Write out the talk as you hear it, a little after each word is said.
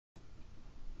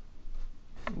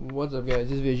What's up, guys?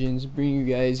 This is Visions bringing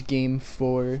you guys game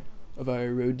 4 of our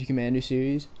Road to Commander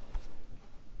series.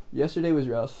 Yesterday was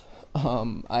rough.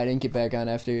 I didn't get back on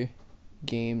after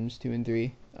games 2 and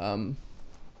 3.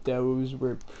 Those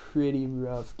were pretty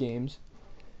rough games.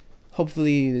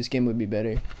 Hopefully this game would be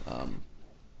better.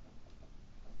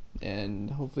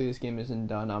 And hopefully this game isn't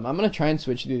done. I'm gonna try and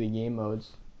switch through the game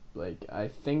modes. Like, I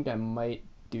think I might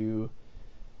do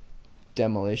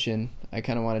Demolition. I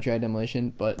kind of want to try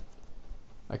Demolition, but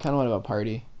I kind of want to have a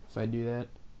party if I do that.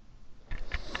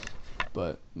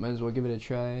 But might as well give it a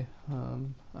try.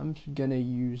 I'm gonna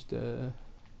use the. I'm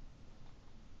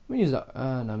gonna use the.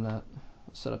 No, I'm not.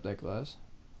 I'll set up that class.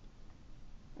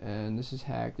 And this is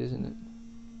hacked, isn't it?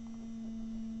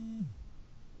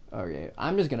 Okay,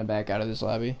 I'm just gonna back out of this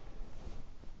lobby.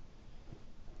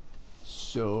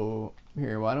 So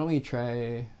here, why don't we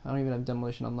try? I don't even have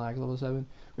Demolition unlocked level 7.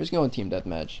 We're just going team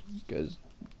deathmatch because,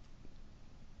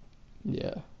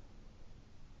 yeah.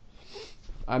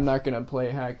 I'm not gonna play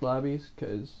hacked lobbies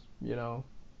because, you know,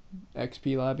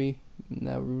 XP lobby, and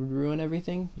that would ruin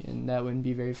everything, and that wouldn't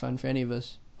be very fun for any of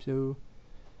us. So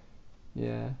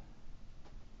yeah.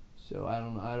 So I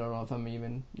don't know if I'm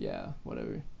even, yeah,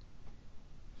 whatever.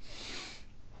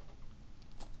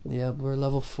 Yeah, we're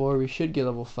level 4. We should get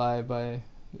level 5 by,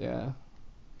 yeah.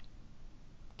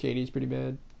 Katie's pretty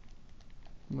bad.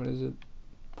 What is it?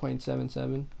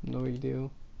 0.77. No big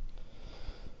deal.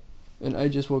 And I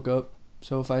just woke up,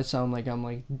 so if I sound like I'm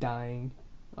like dying,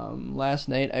 last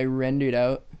night I rendered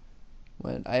out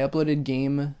when I uploaded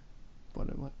game.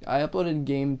 I uploaded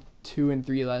game 2 and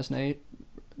 3 last night.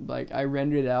 Like, I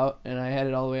rendered it out and I had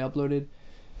it all the way uploaded.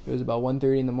 It was about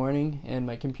 1:30 in the morning and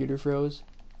my computer froze.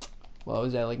 Well, I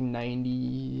was at like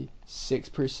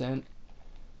 96%,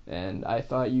 and I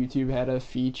thought YouTube had a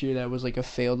feature that was like a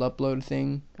failed upload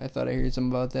thing. I thought I heard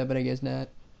something about that, but I guess not.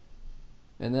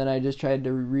 And then I just tried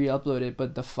to re-upload it,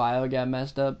 but the file got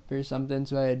messed up or something,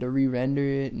 so I had to re-render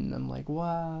it, and I'm like,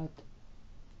 what?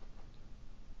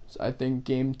 So I think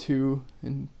game 2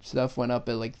 and stuff went up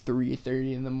at like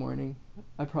 3:30 in the morning.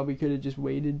 I probably could have just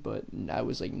waited, but I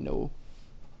was like, no.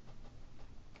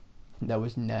 That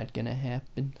was not gonna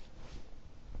happen.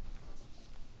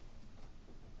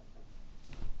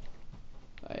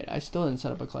 Alright, I still didn't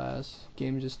set up a class.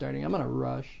 Game's just starting. I'm gonna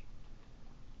rush.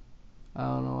 I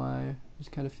don't know why. I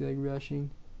just kind of feel like rushing.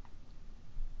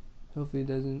 Hopefully it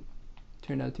doesn't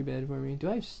turn out too bad for me. Do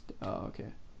I have oh,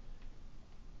 okay.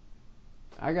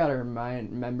 I gotta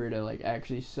remember to like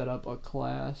actually set up a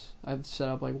class. I've set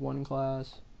up like one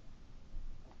class,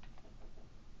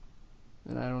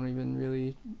 and I don't even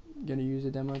really gonna use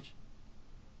it that much.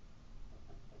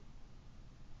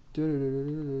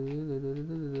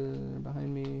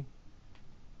 Behind me.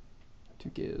 2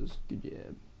 kills. Good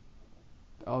job.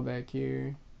 All back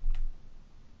here.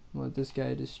 Let this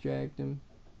guy distract him.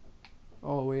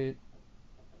 Oh wait.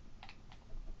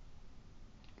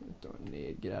 Throw a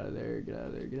nade. Get out of there. Get out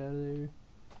of there. Get out of there.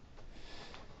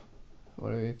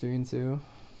 What are we? 3 and 2.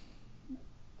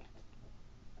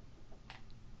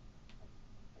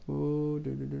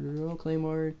 Oh,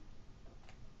 Claymore.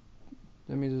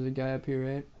 That means there's a guy up here,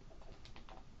 right?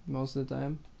 Most of the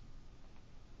time.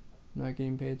 I'm not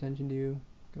getting pay attention to you.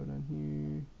 Go down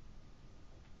here.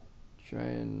 Try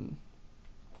and.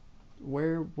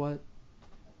 Where? What?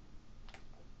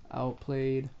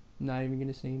 Outplayed. Not even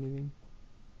gonna say anything.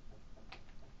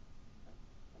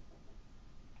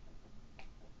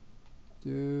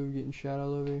 Dude, getting shot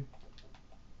all over.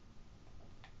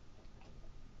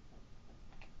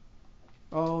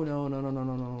 Oh no, no, no, no,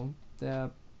 no, no. Yeah.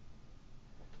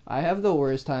 I have the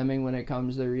worst timing when it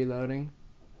comes to reloading.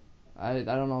 I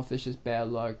don't know if it's just bad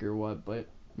luck or what, but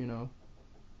you know.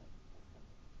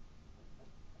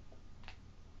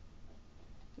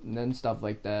 And then stuff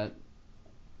like that.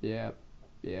 Yeah.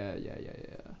 Yeah.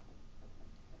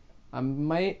 I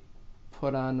might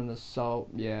put on an assault.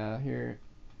 Yeah, here.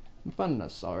 I'm putting an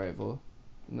assault rifle.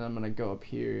 And then I'm gonna go up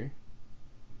here.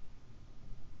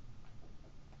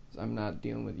 I'm not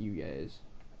dealing with you guys.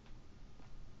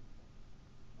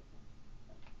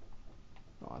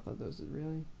 Oh, I thought those did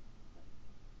really.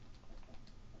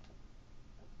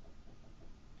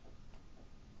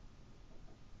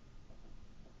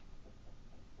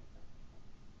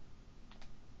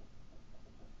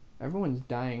 Everyone's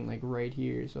dying like right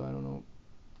here, so I don't know.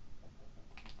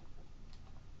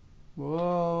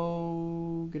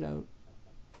 Whoa, get out.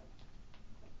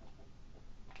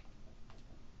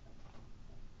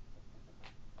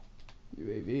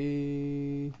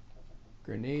 UAV.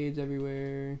 Grenades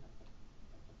everywhere.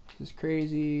 This is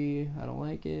crazy. I don't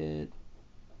like it.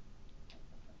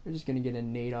 We're just gonna get a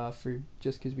nade off for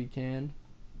just because we can.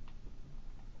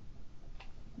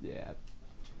 Yeah.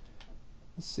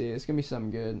 Let's see. It's gonna be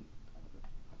something good.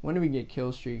 When do we get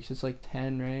kill streaks? It's like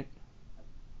 10, right?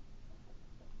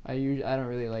 I don't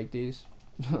really like these.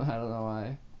 I don't know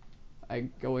why. I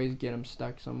always get them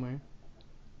stuck somewhere.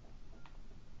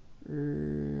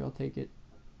 I'll take it.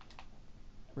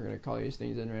 We're gonna call these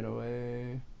things in right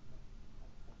away.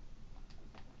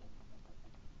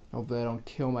 Hopefully I don't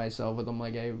kill myself with them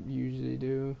like I usually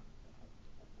do.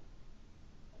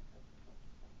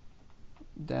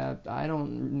 That I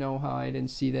don't know how I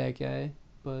didn't see that guy,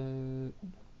 but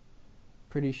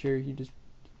pretty sure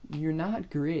you're not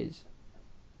Grizz.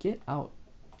 Get out.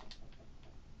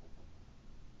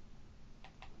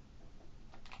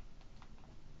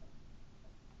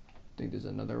 I think there's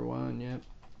another one, yep.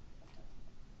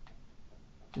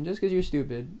 And just because you're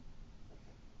stupid.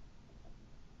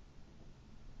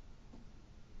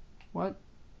 What?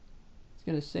 It's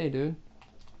gonna say, dude.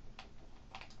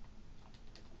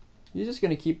 You're just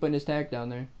gonna keep putting his tag down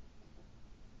there.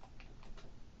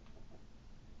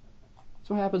 That's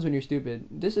what happens when you're stupid.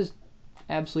 This is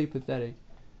absolutely pathetic.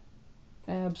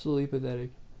 Absolutely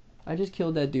pathetic. I just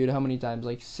killed that dude how many times?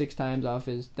 Like 6 times off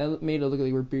his... That made it look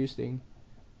like we're boosting.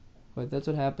 But that's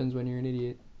what happens when you're an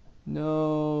idiot.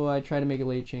 No, I try to make a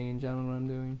late change. I don't know what I'm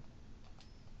doing.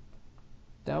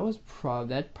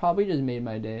 That probably just made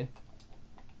my day.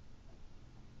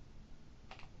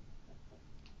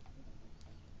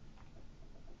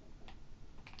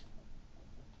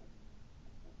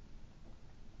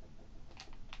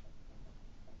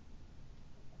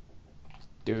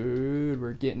 Dude,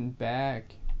 we're getting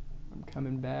back. I'm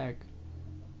coming back.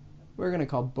 We're gonna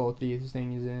call both these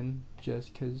things in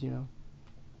just because, you know,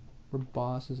 we're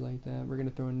bosses like that. We're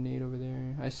gonna throw a nade over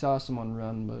there. I saw someone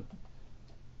run, but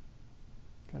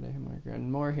gotta hit my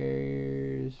ground. More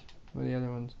hairs. What are the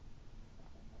other ones?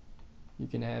 You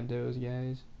can have those,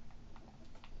 guys.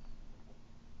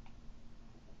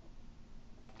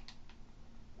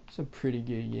 It's a pretty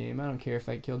good game. I don't care if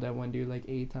I killed that one dude like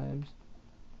 8 times.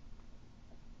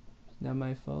 It's not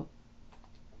my fault.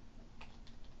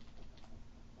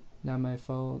 Not my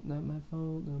fault. Not my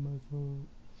fault. Not my fault.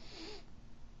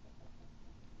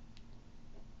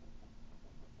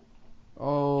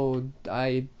 Oh,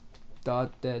 I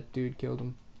thought that dude killed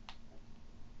him.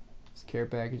 This care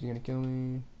package is gonna kill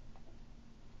me.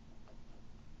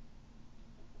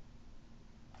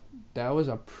 That was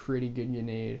a pretty good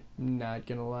grenade. I'm not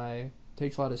gonna lie. It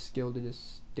takes a lot of skill to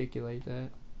just stick it like that.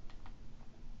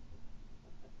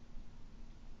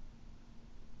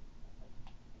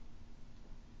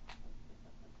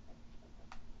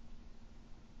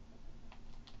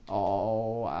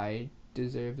 Oh, I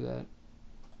deserve that.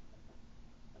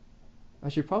 I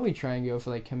should probably try and go for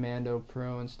like Commando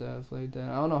Pro and stuff like that.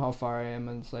 I don't know how far I am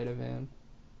on sleight of hand,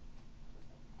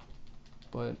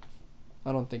 but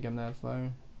I don't think I'm that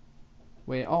far.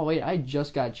 Wait, oh wait, I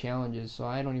just got challenges, so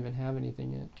I don't even have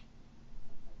anything yet.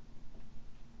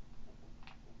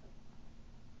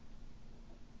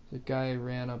 The guy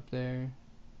ran up there.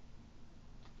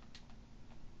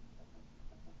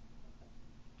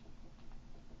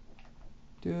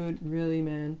 Dude, really,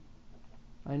 man?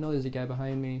 I know there's a guy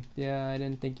behind me. Yeah, I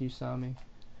didn't think you saw me.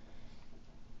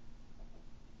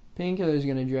 Painkiller's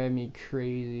gonna drive me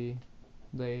crazy.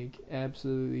 Like,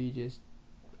 absolutely just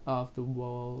off the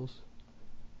walls.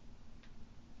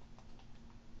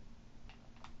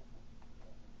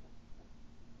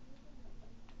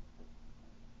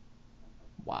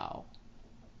 Wow.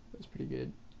 That's pretty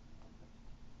good.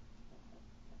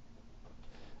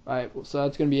 Alright, well, so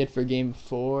that's gonna be it for game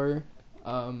 4.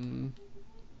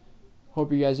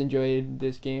 Hope you guys enjoyed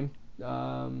this game.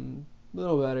 A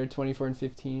little better, 24 and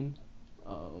 15.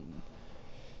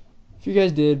 If you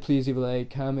guys did, please leave a like,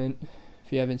 comment.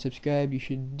 If you haven't subscribed, you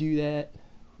should do that.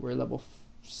 We're level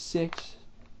 6,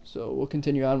 so we'll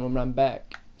continue on when I'm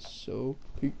back. So,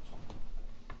 peace.